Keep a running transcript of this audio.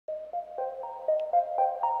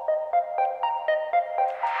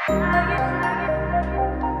Hi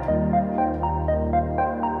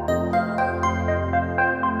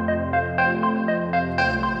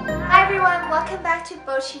everyone, welcome back to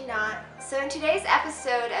Bochiknot. So in today's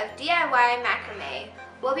episode of DIY Macrame,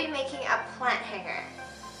 we'll be making a plant hanger.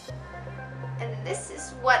 And this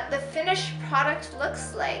is what the finished product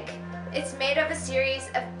looks like. It's made of a series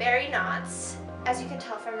of berry knots, as you can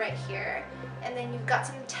tell from right here. And then you've got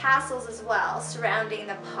some tassels as well surrounding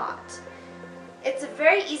the pot. It's a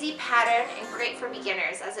very easy pattern and great for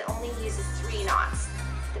beginners as it only uses 3 knots.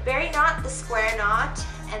 The berry knot, the square knot,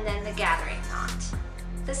 and then the gathering knot.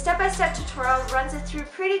 The step-by-step tutorial runs it through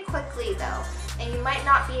pretty quickly though, and you might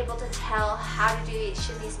not be able to tell how to do each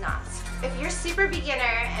of these knots. If you're super beginner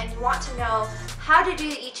and you want to know how to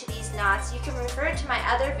do each of these knots, you can refer to my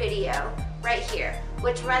other video right here,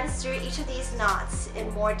 which runs through each of these knots in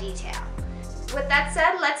more detail. With that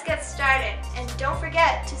said, let's get started, and don't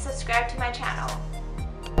forget to subscribe to my channel.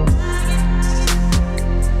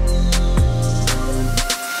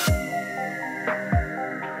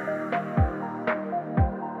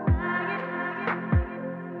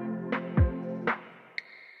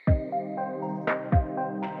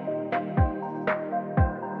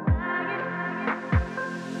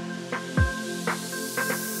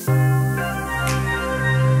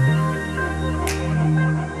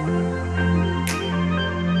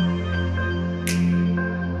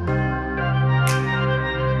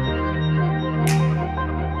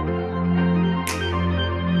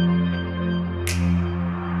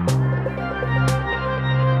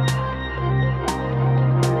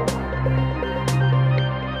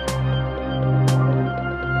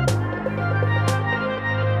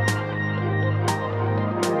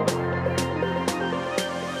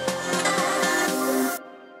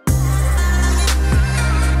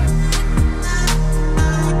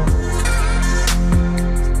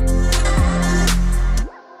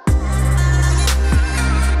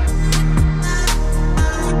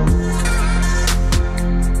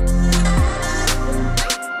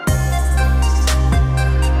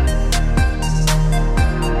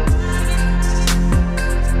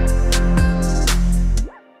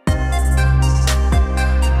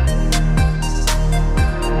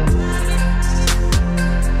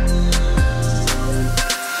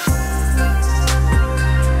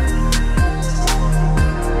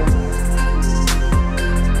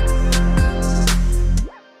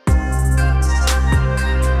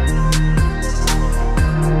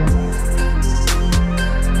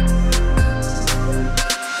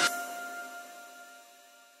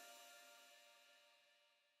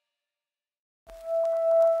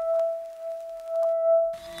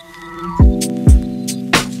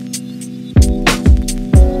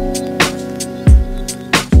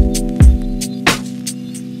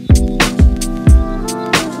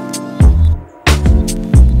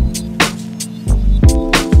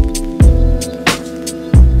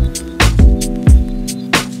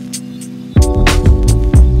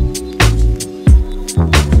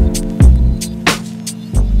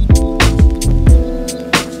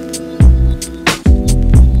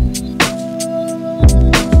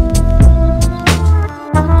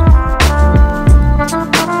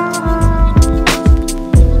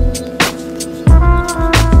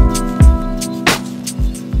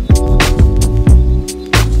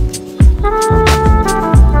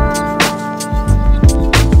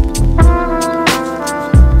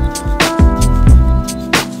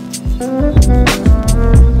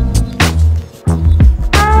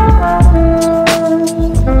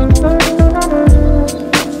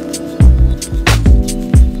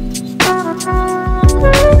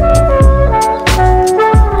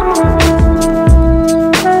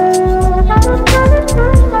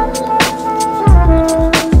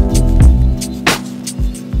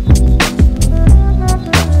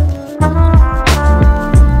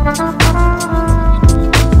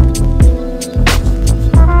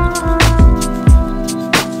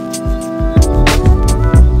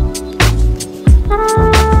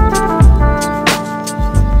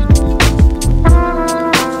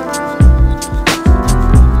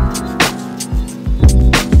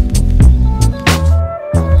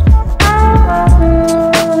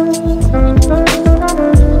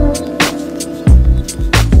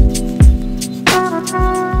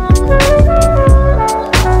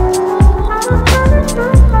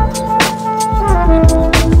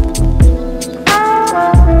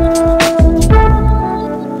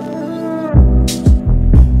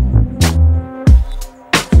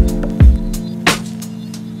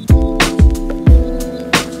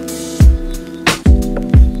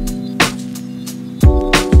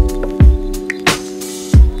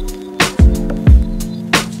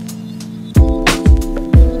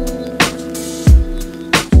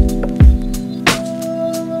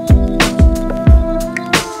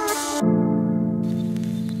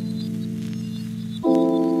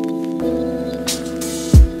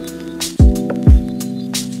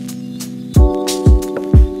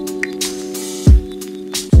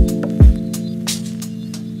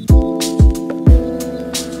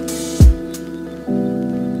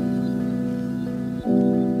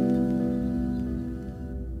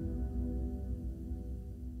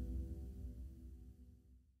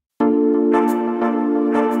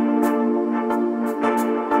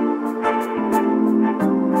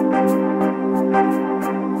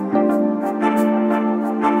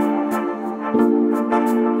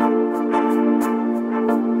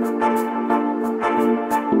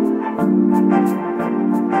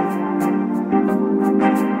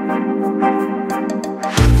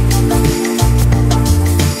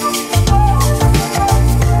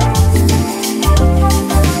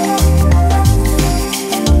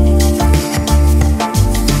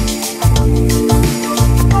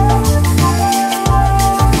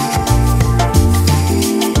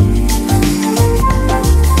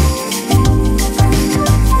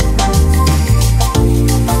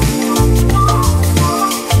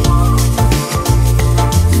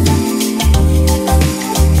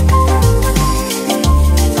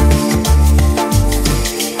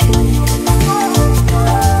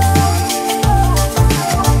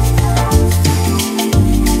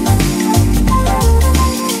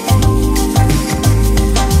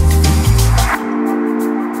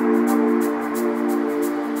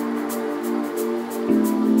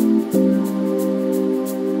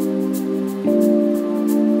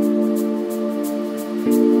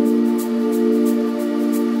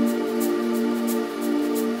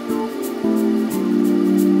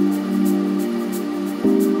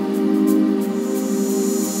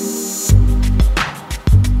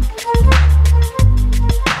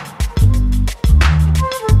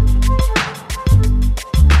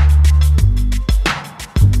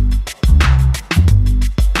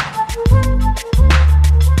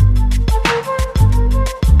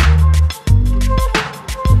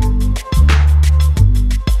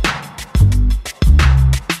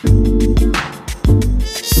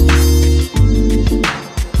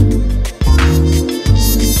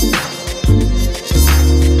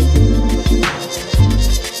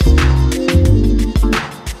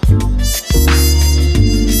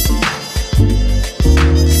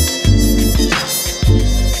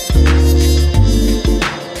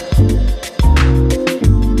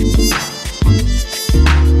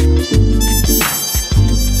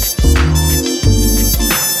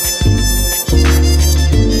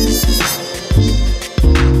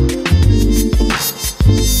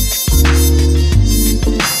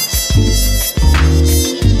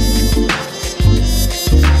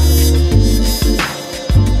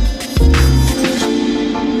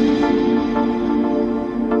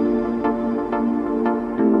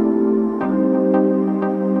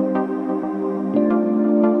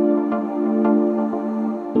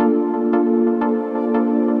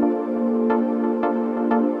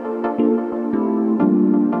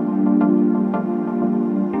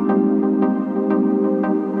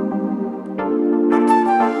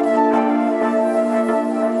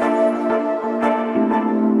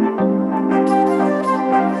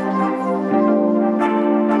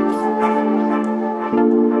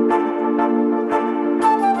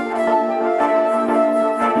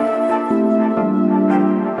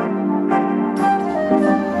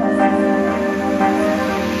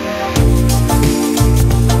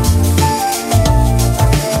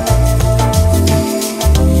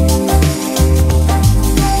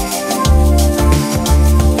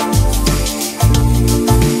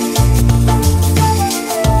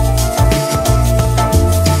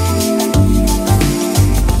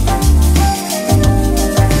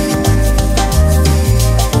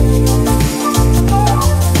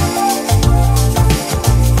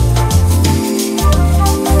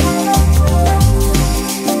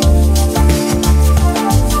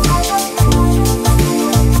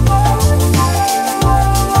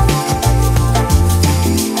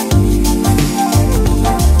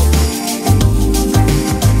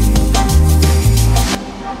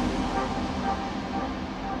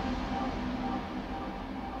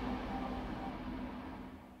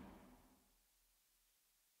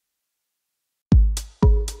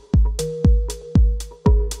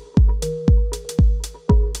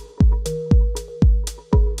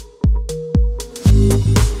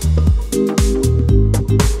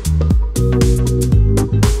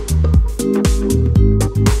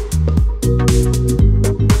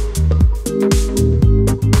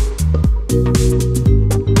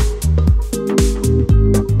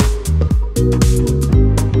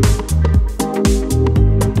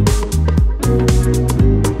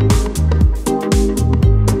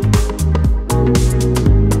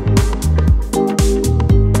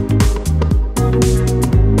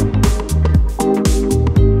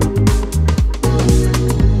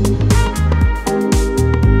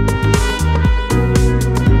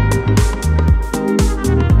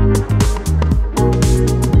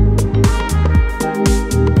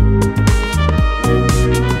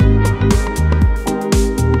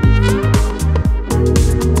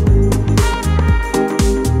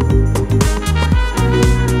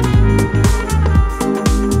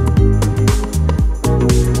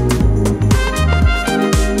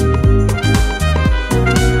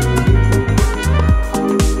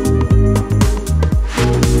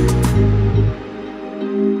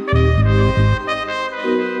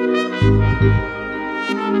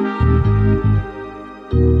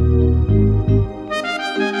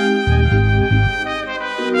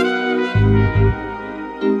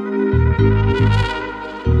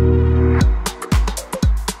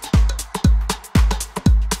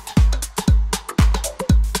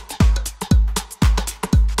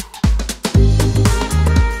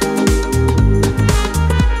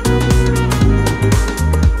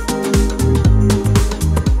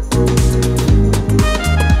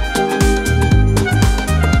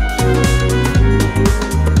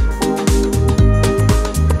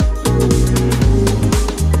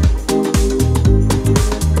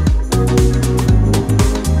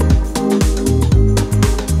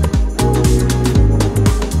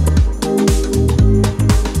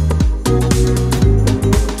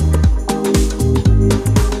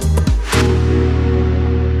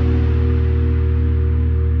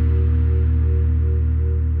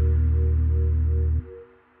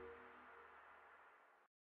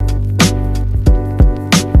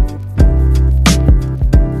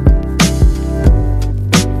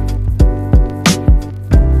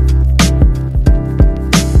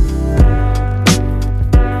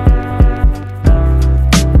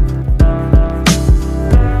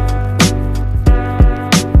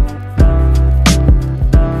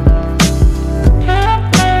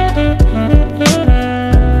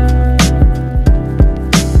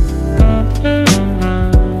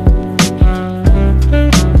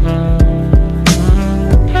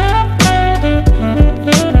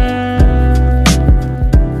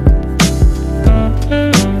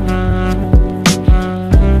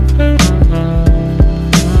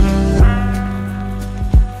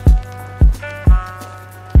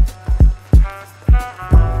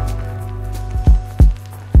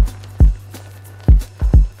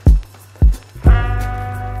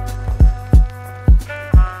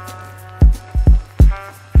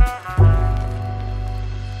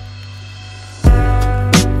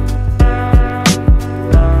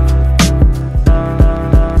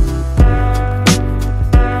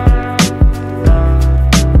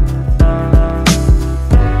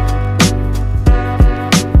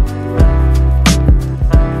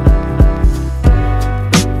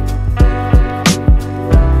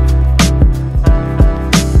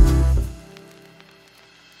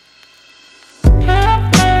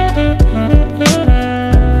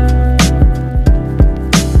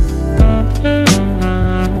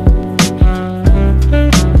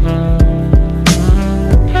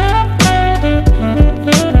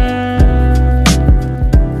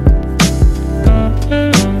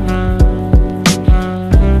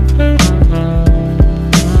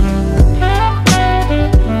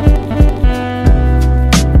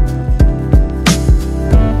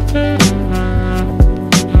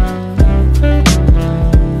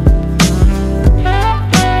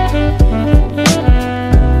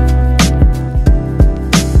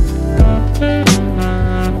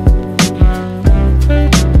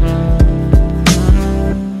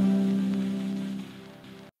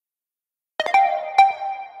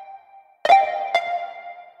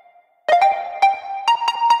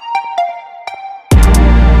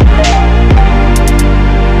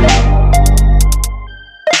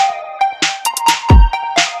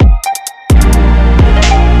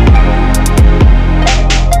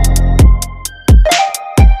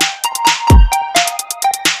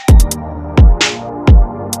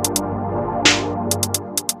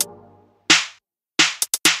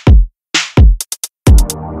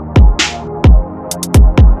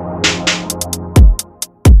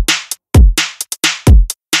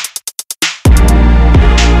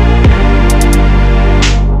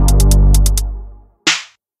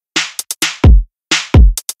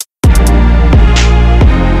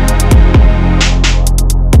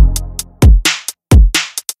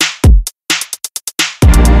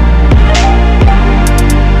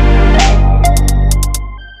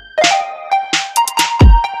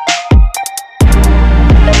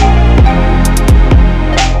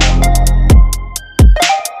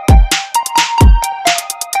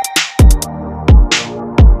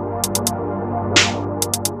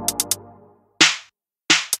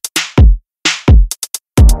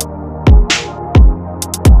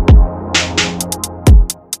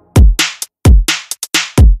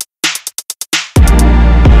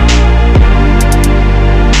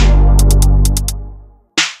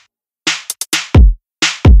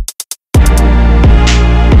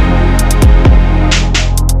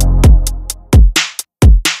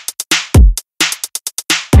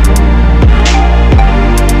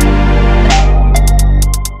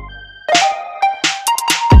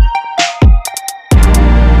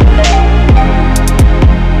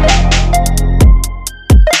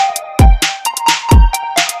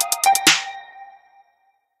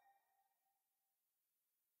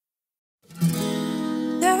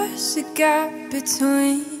 gap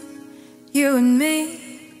between you and me.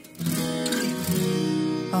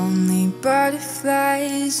 Only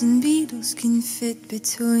butterflies and beetles can fit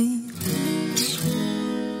between.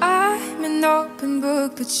 I'm an open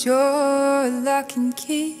book, but you're a lock and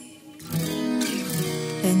key.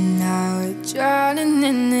 And now we're drowning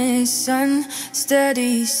in this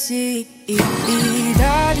unsteady sea.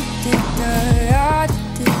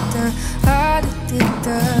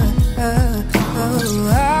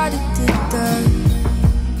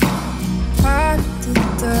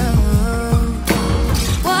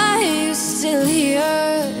 Why are you still here?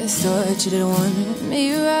 I thought you didn't want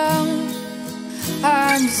me around.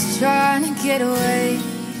 I'm just trying to get away,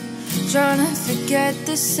 trying to forget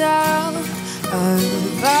the sound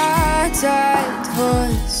of our tired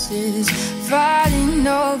voices fighting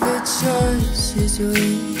over choices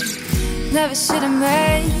we never should have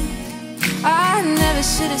made. I never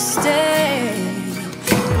should have stayed.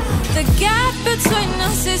 The gap between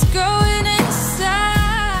us is growing.